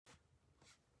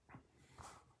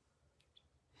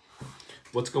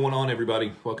What's going on,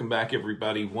 everybody? Welcome back,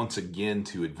 everybody, once again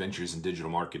to Adventures in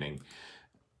Digital Marketing.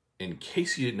 In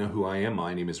case you didn't know who I am,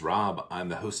 my name is Rob. I'm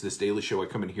the host of this daily show. I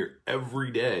come in here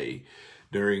every day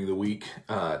during the week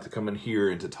to come in here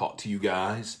and to talk to you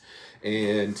guys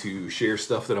and to share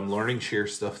stuff that I'm learning, share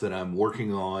stuff that I'm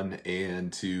working on,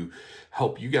 and to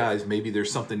help you guys. Maybe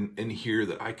there's something in here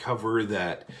that I cover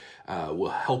that will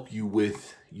help you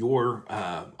with your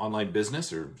online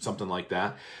business or something like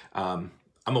that.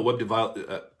 I'm a web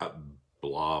developer,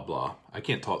 blah, blah. I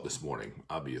can't talk this morning,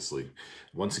 obviously.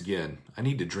 Once again, I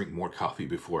need to drink more coffee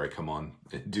before I come on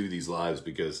and do these lives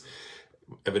because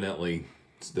evidently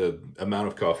the amount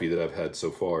of coffee that I've had so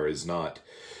far has not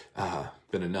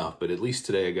been enough. But at least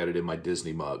today I got it in my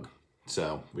Disney mug.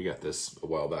 So we got this a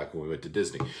while back when we went to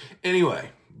Disney. Anyway,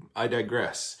 I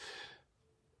digress.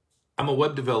 I'm a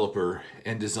web developer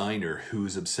and designer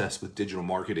who's obsessed with digital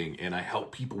marketing, and I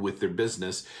help people with their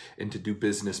business and to do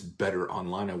business better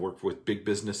online. I work with big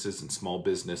businesses and small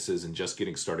businesses and just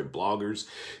getting started bloggers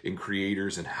and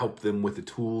creators and help them with the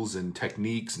tools and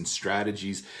techniques and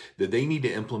strategies that they need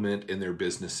to implement in their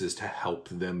businesses to help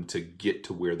them to get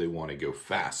to where they want to go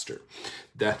faster.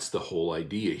 That's the whole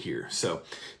idea here. So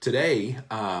today,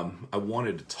 I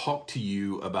wanted to talk to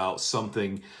you about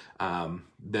something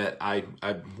that I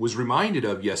was reminded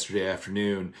of yesterday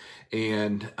afternoon,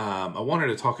 and I wanted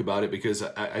to talk about it because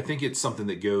I think it's something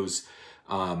that goes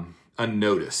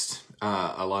unnoticed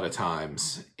a lot of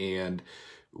times, and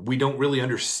we don't really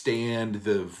understand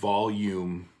the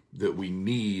volume that we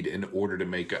need in order to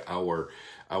make our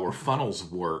funnels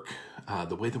work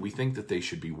the way that we think that they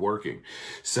should be working.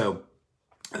 So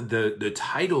the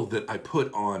title that I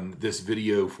put on this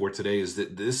video for today is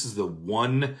that this is the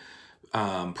one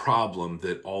problem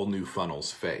that all new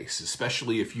funnels face,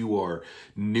 especially if you are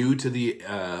new to the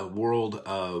world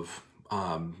of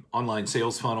online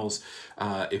sales funnels.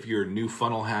 If you're a new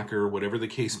funnel hacker, whatever the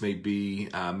case may be,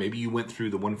 maybe you went through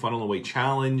the One Funnel Away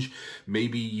challenge.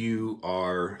 Maybe you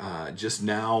are just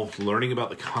now learning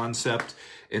about the concept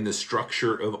and the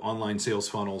structure of online sales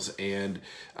funnels, and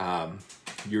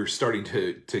you're starting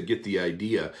to get the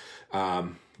idea.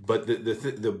 But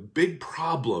the big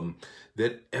problem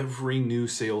that every new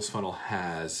sales funnel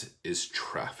has is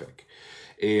traffic.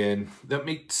 And that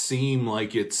may seem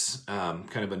like it's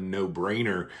kind of a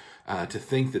no-brainer to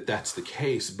think that that's the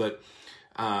case. But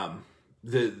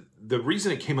the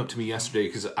reason it came up to me yesterday,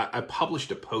 because I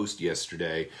published a post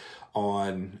yesterday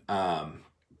on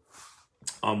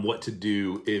what to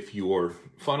do if your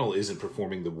funnel isn't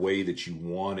performing the way that you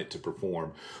want it to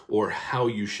perform, or how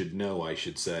you should know, I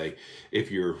should say,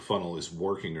 if your funnel is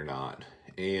working or not.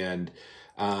 And,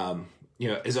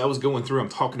 as I was going through, I'm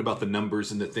talking about the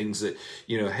numbers and the things that,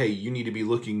 hey, you need to be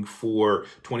looking for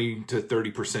 20 to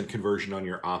 30% conversion on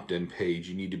your opt-in page.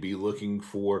 You need to be looking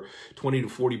for 20 to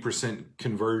 40%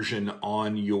 conversion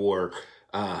on your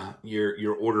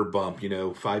order bump,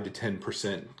 5 to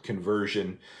 10%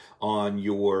 conversion on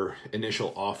your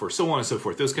initial offer, so on and so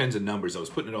forth. Those kinds of numbers. I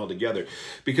was putting it all together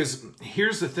because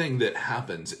here's the thing that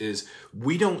happens is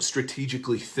we don't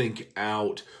strategically think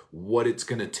out what it's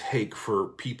going to take for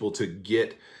people to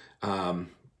get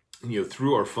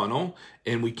through our funnel,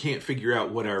 and we can't figure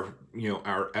out what our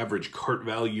average cart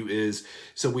value is,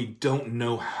 so we don't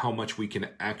know how much we can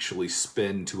actually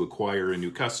spend to acquire a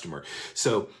new customer.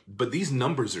 So, but these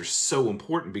numbers are so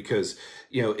important because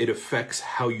it affects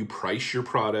how you price your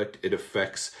product. It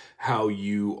affects how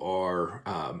you are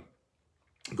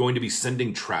going to be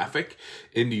sending traffic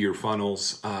into your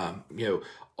funnels.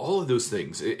 All of those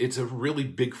things. It's a really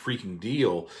big freaking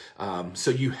deal. So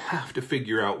you have to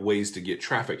figure out ways to get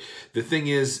traffic. The thing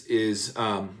is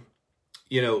I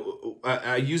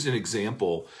used an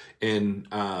example in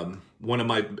one of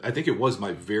my, I think it was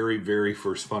my very, very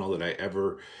first funnel that I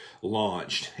ever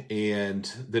launched.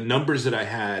 And the numbers that I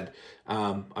had,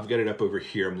 I've got it up over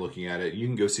here. I'm looking at it. You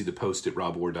can go see the post at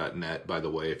roborr.net, by the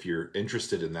way, if you're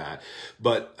interested in that.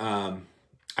 But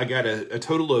I got a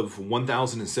total of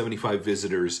 1,075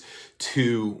 visitors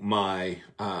to my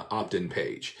opt-in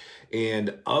page.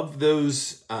 And of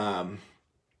those that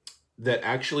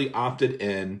actually opted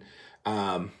in,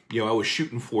 I was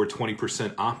shooting for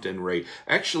 20% opt-in rate.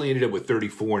 I actually ended up with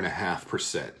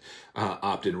 34.5%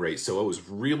 opt-in rate. So I was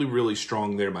really, really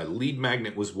strong there. My lead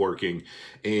magnet was working.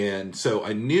 And so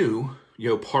I knew,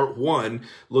 part one,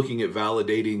 looking at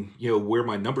validating, where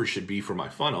my numbers should be for my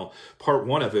funnel, part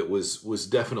one of it was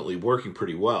definitely working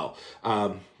pretty well.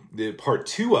 the part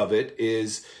two of it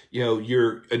is,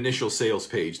 your initial sales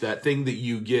page, that thing that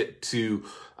you get to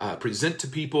present to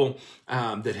people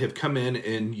that have come in,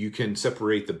 and you can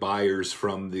separate the buyers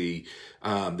from the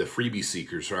freebie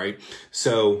seekers, right?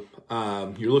 So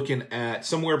you're looking at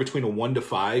somewhere between a 1 to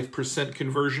 5%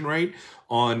 conversion rate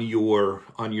on your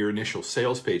initial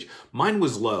sales page. Mine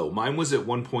was low. Mine was at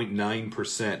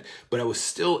 1.9%, but I was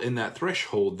still in that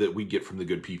threshold that we get from the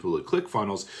good people at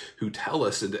ClickFunnels, who tell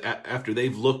us, and after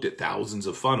they've looked at thousands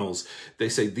of funnels, they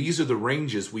say these are the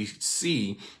ranges we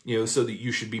see, so that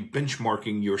you should be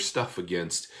benchmarking your stuff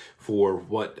against for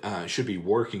what should be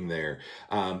working there.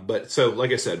 But so,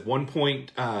 like I said,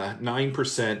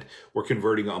 1.9% were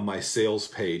converting on my sales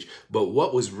page. But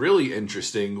what was really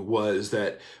interesting was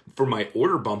that for my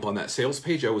order bump on that sales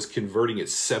page, I was converting at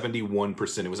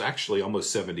 71%. It was actually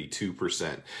almost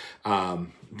 72%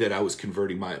 that I was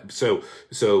converting my. So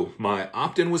my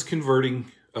opt-in was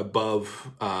converting above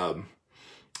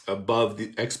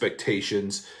the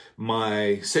expectations.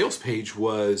 My sales page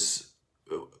was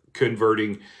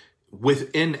converting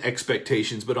within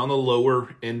expectations, but on the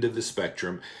lower end of the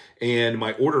spectrum. And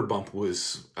my order bump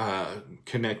was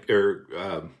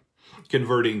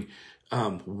converting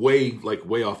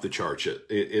way off the charts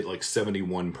at like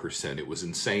 71%. It was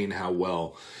insane how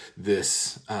well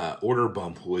this order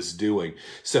bump was doing.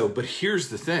 So, but here's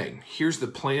the thing. Here's the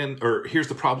plan, or here's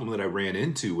the problem that I ran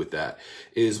into with that,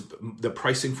 is the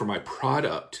pricing for my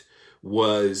product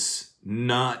was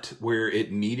not where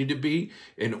it needed to be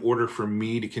in order for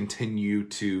me to continue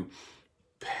to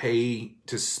pay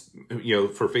to,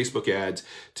 for Facebook ads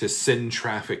to send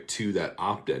traffic to that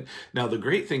opt-in. Now, the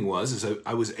great thing is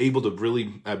I was able to really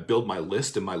build my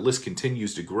list, and my list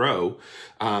continues to grow.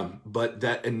 But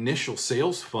that initial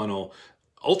sales funnel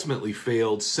ultimately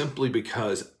failed simply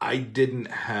because I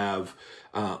didn't have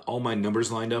all my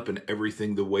numbers lined up and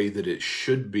everything the way that it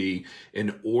should be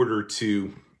in order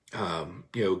to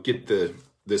get the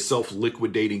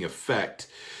self-liquidating effect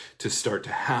to start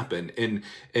to happen. And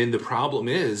the problem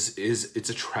is it's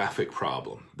a traffic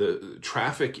problem. The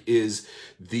traffic is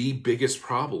the biggest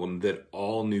problem that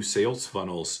all new sales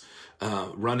funnels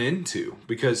run into,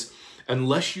 because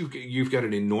unless you've got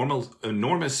an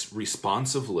enormous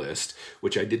responsive list,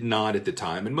 which I did not at the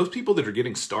time, and most people that are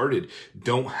getting started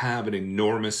don't have an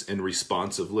enormous and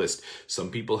responsive list. Some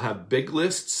people have big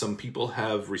lists, some people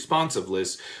have responsive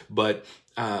lists, but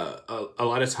a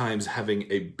lot of times having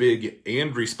a big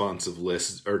and responsive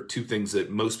list are two things that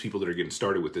most people that are getting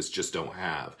started with this just don't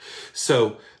have.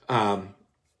 So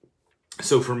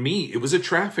for me, it was a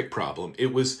traffic problem.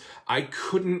 I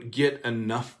couldn't get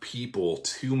enough people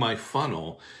to my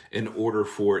funnel in order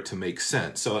for it to make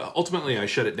sense. So ultimately I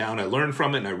shut it down. I learned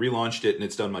from it and I relaunched it, and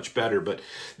it's done much better. But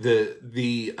the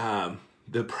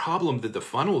problem that the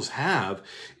funnels have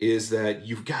is that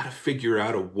you've got to figure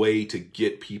out a way to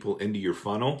get people into your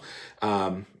funnel.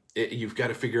 You've got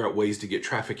to figure out ways to get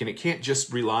traffic, and it can't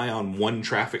just rely on one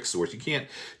traffic source. You can't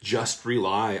just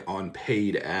rely on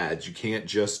paid ads. You can't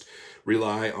just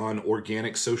rely on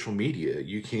organic social media.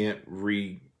 You can't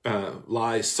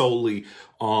rely solely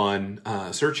on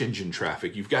search engine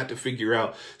traffic. You've got to figure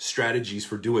out strategies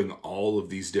for doing all of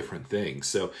these different things.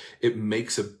 So it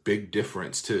makes a big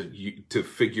difference to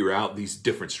figure out these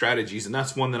different strategies, and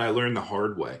that's one that I learned the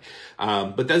hard way.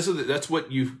 But that's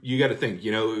what you got to think.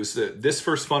 It was this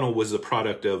first funnel was a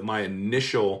product of my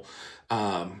initial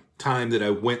time that I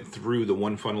went through the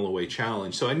One Funnel Away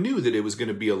challenge. So I knew that it was going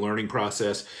to be a learning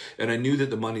process, and I knew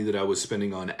that the money that I was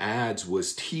spending on ads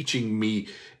was teaching me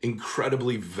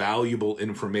incredibly valuable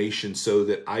information so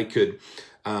that I could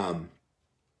learn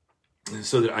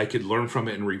from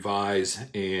it and revise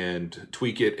and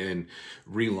tweak it and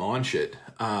relaunch it.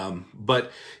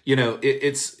 But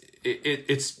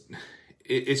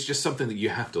it's just something that you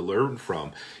have to learn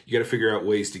from. You got to figure out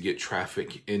ways to get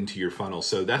traffic into your funnel.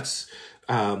 So that's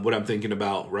what I'm thinking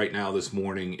about right now this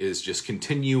morning, is just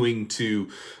continuing to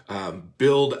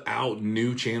build out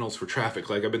new channels for traffic.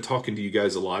 Like I've been talking to you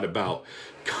guys a lot about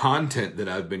content that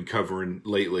I've been covering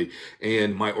lately,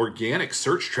 and my organic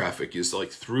search traffic is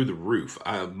like through the roof.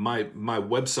 My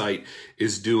website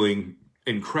is doing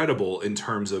incredible in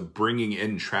terms of bringing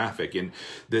in traffic. And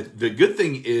the good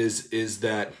thing is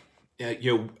that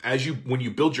when you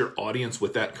build your audience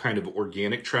with that kind of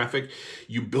organic traffic,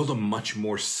 you build a much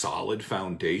more solid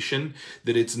foundation,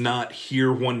 that it's not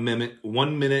here 1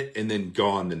 minute and then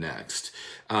gone the next.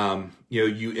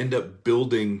 You end up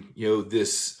building,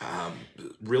 this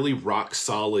really rock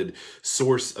solid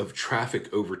source of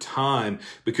traffic over time,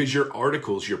 because your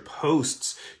articles, your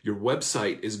posts, your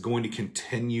website is going to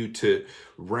continue to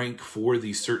rank for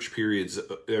these search periods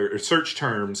or search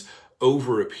terms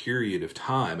over a period of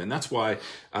time. And that's why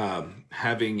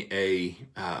having a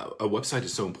website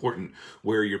is so important,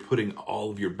 where you're putting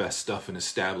all of your best stuff and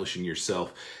establishing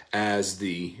yourself as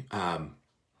the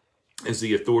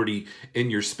authority in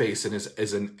your space and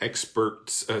as an expert,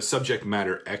 subject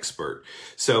matter expert.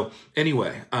 So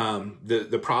anyway,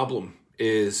 the problem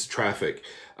is traffic.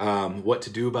 What to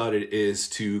do about it is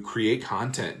to create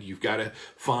content. You've got to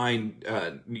find,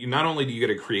 not only do you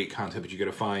got to create content, but you got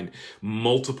to find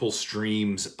multiple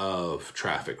streams of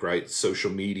traffic, right?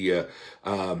 Social media,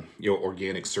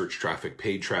 organic search traffic,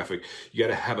 paid traffic. You got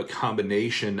to have a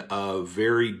combination of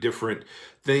very different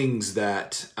things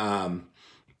that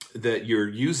you're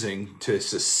using to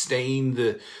sustain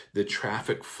the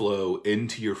traffic flow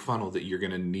into your funnel that you're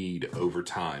going to need over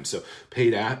time. So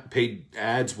paid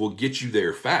ads will get you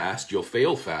there fast. You'll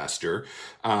fail faster,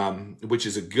 which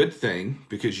is a good thing,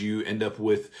 because you end up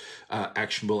with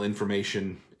actionable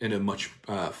information in a much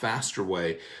faster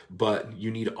way. But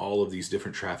you need all of these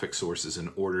different traffic sources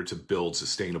in order to build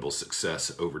sustainable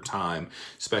success over time,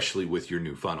 especially with your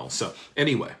new funnel. So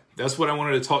anyway, that's what I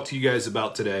wanted to talk to you guys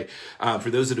about today. For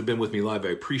those that have been with me live, I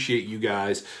appreciate you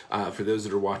guys. For those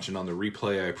that are watching on the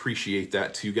replay, I appreciate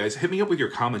that too, guys. Hit me up with your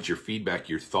comments, your feedback,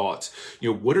 your thoughts.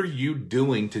 What are you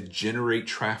doing to generate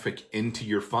traffic into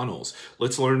your funnels?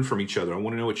 Let's learn from each other. I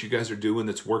want to know what you guys are doing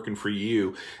that's working for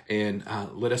you, and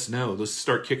let us know. Let's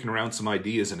start kicking around some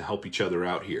ideas and help each other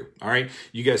out here. All right.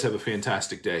 You guys have a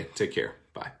fantastic day. Take care.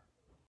 Bye.